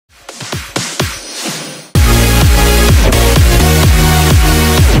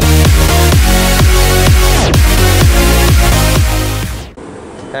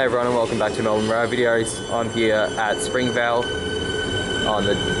welcome back to Melbourne Railway videos. I'm here at Springvale on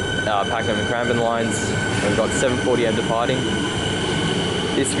the Pakenham and Cranbourne lines. We've got 7:40am departing.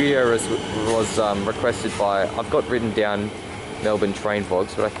 This video was requested by, I've got written down Melbourne Train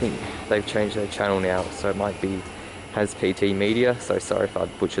Vlogs, but I think they've changed their channel now, so it might be Has PT Media, so sorry if I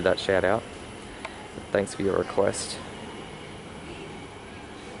butchered that shout out. But thanks for your request.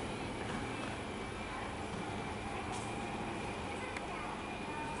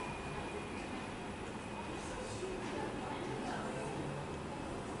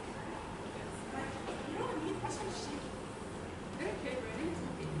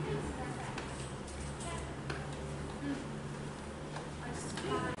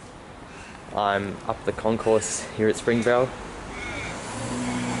 I'm up the concourse here at Springvale.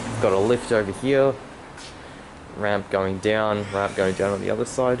 Got a lift over here, ramp going down on the other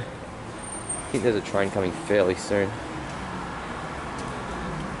side. I think there's a train coming fairly soon.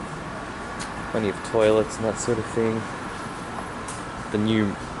 Plenty of toilets and that sort of thing. The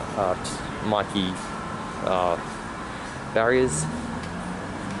new Mikey barriers.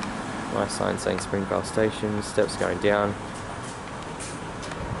 Nice sign saying Springvale Station, steps going down.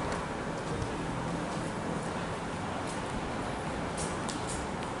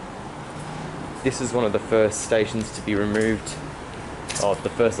 This is one of the first stations to be removed,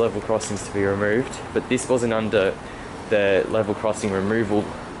 the first level crossings to be removed, but this wasn't under the level crossing removal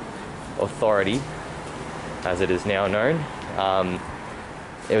authority, as it is now known.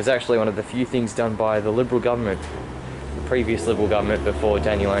 It was actually one of the few things done by the Liberal government, the previous Liberal government before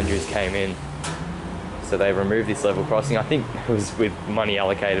Daniel Andrews came in. So they removed this level crossing. I think it was with money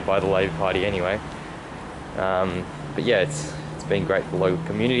allocated by the Labor Party anyway. But yeah, it's been great for the local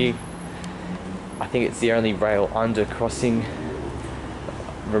community. I think it's the only rail under crossing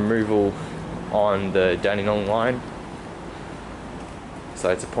removal on the Dandenong line.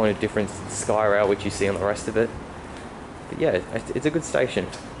 So it's a point of difference to the Skyrail, which you see on the rest of it. But yeah, it's a good station.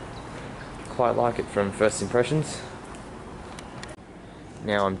 Quite like it from first impressions.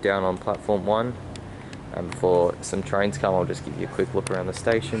 Now I'm down on platform 1, and before some trains come, I'll just give you a quick look around the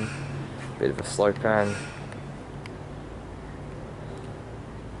station. Bit of a slow pan.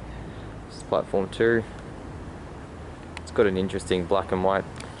 Platform 2. It's got an interesting black and white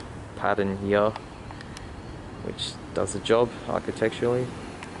pattern here, which does the job architecturally.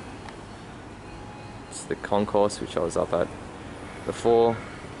 It's the concourse which I was up at before,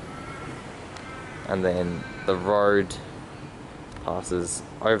 and then the road passes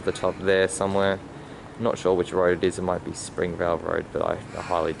over the top there somewhere. I'm not sure which road it is. It might be Springvale Road, but I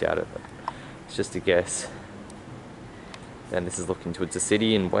highly doubt it, but it's just a guess. And this is looking towards the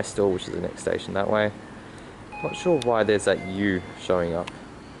city in Westall, which is the next station that way. Not sure why there's that U showing up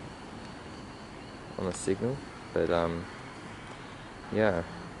on the signal, but yeah.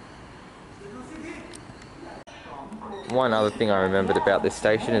 One other thing I remembered about this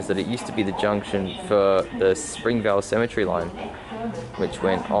station is that it used to be the junction for the Springvale Cemetery line, which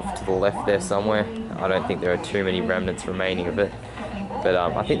went off to the left there somewhere. I don't think there are too many remnants remaining of it. But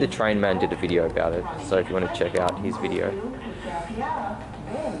I think the train man did a video about it, so if you want to check out his video.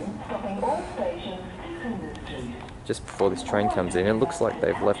 Just before this train comes in, it looks like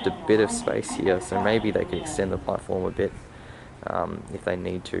they've left a bit of space here, so maybe they can extend the platform a bit if they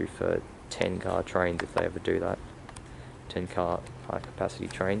need to for 10-car trains, if they ever do that. 10-car high-capacity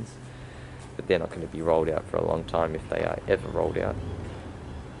trains. But they're not going to be rolled out for a long time if they are ever rolled out.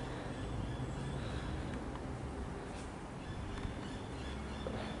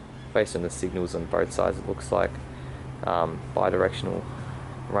 Based on the signals on both sides, it looks like bi-directional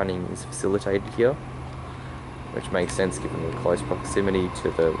running is facilitated here, which makes sense given the close proximity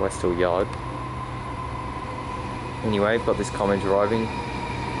to the Westall Yard. Anyway, I've got this comment arriving.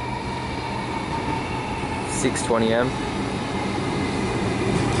 6:20am.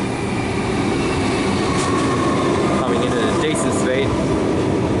 Coming in at a decent speed.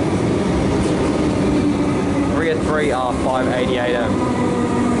 3 at 3 are 5:88am.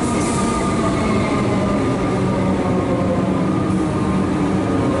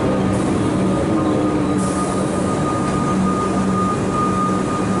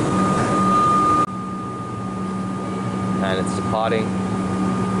 And it's departing.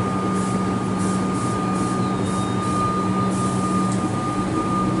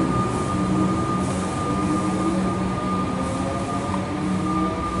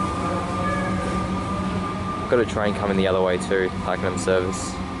 Got a train coming the other way too, Pakenham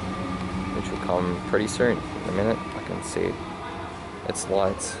service, which will come pretty soon. In a minute, I can see its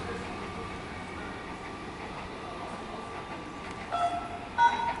lights.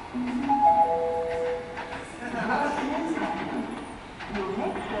 Your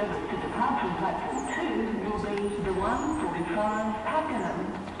next service to the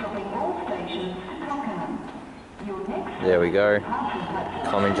There we go.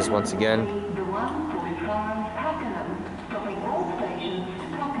 Comment just once again. The 145 Pakenham, stopping all stations to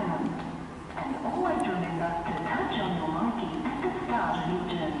Pakenham. And always remember to touch on your monkey at the start of your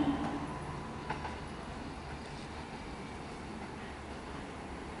journey.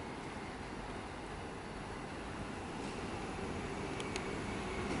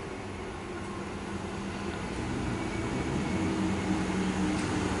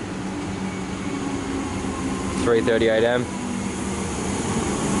 It's 3:38 AM.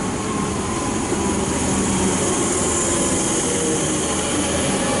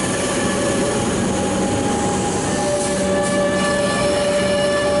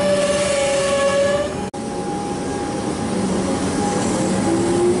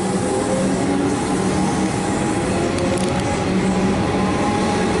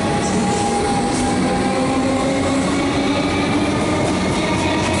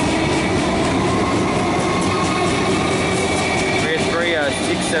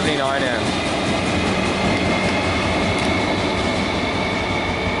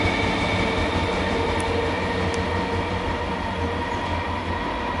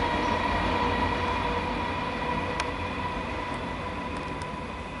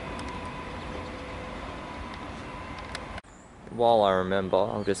 While I remember,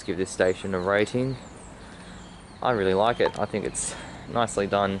 I'll just give this station a rating. I really like it. I think it's nicely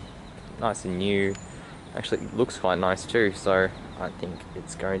done, nice and new. Actually, it looks quite nice too, so I think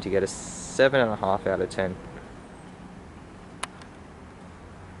it's going to get a 7.5 out of 10.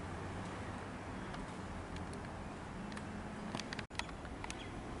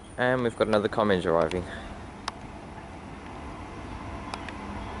 And we've got another comment arriving.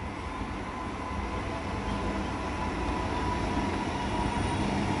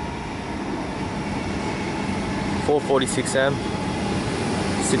 .46 AM,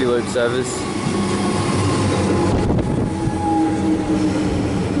 City Loop service.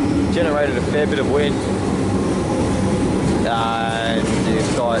 Generated a fair bit of wind, and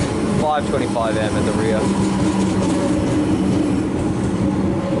you've got 5:25 AM at the rear.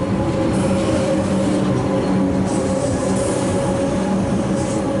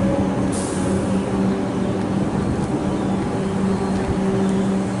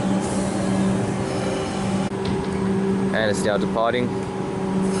 And it's now departing.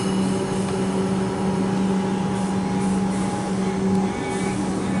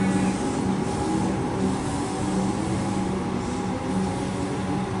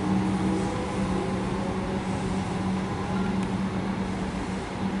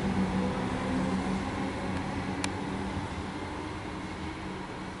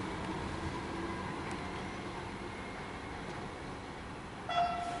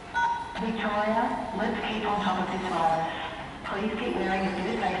 Victoria, let's keep on top of this virus. Please keep wearing a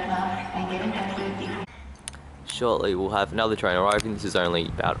vivid face mask and getting tested if... Shortly we'll have another train arriving. This is only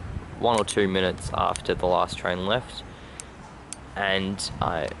about 1 or 2 minutes after the last train left, and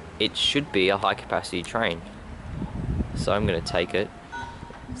it should be a high capacity train, so I'm going to take it.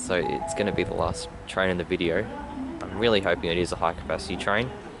 So it's going to be the last train in the video. I'm really hoping it is a high capacity train.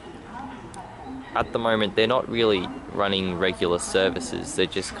 At the moment they're not really running regular services, they're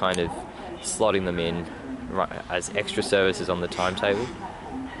just kind of slotting them in as extra services on the timetable.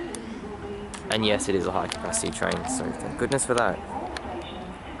 And yes, it is a high capacity train, so thank goodness for that.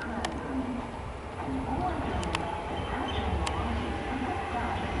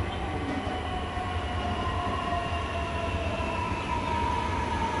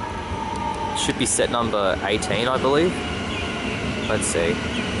 Should be set number 18, I believe. Let's see.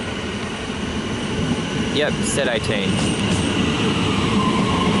 Yep, set 18.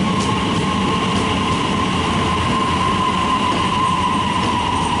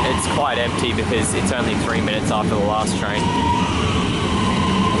 It's quite empty because it's only 3 minutes after the last train.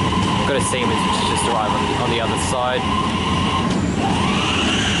 I've got a Siemens which has just arrived on the other side.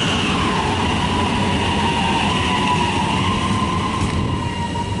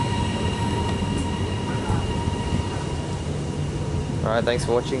 Alright, thanks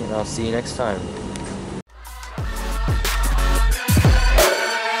for watching and I'll see you next time.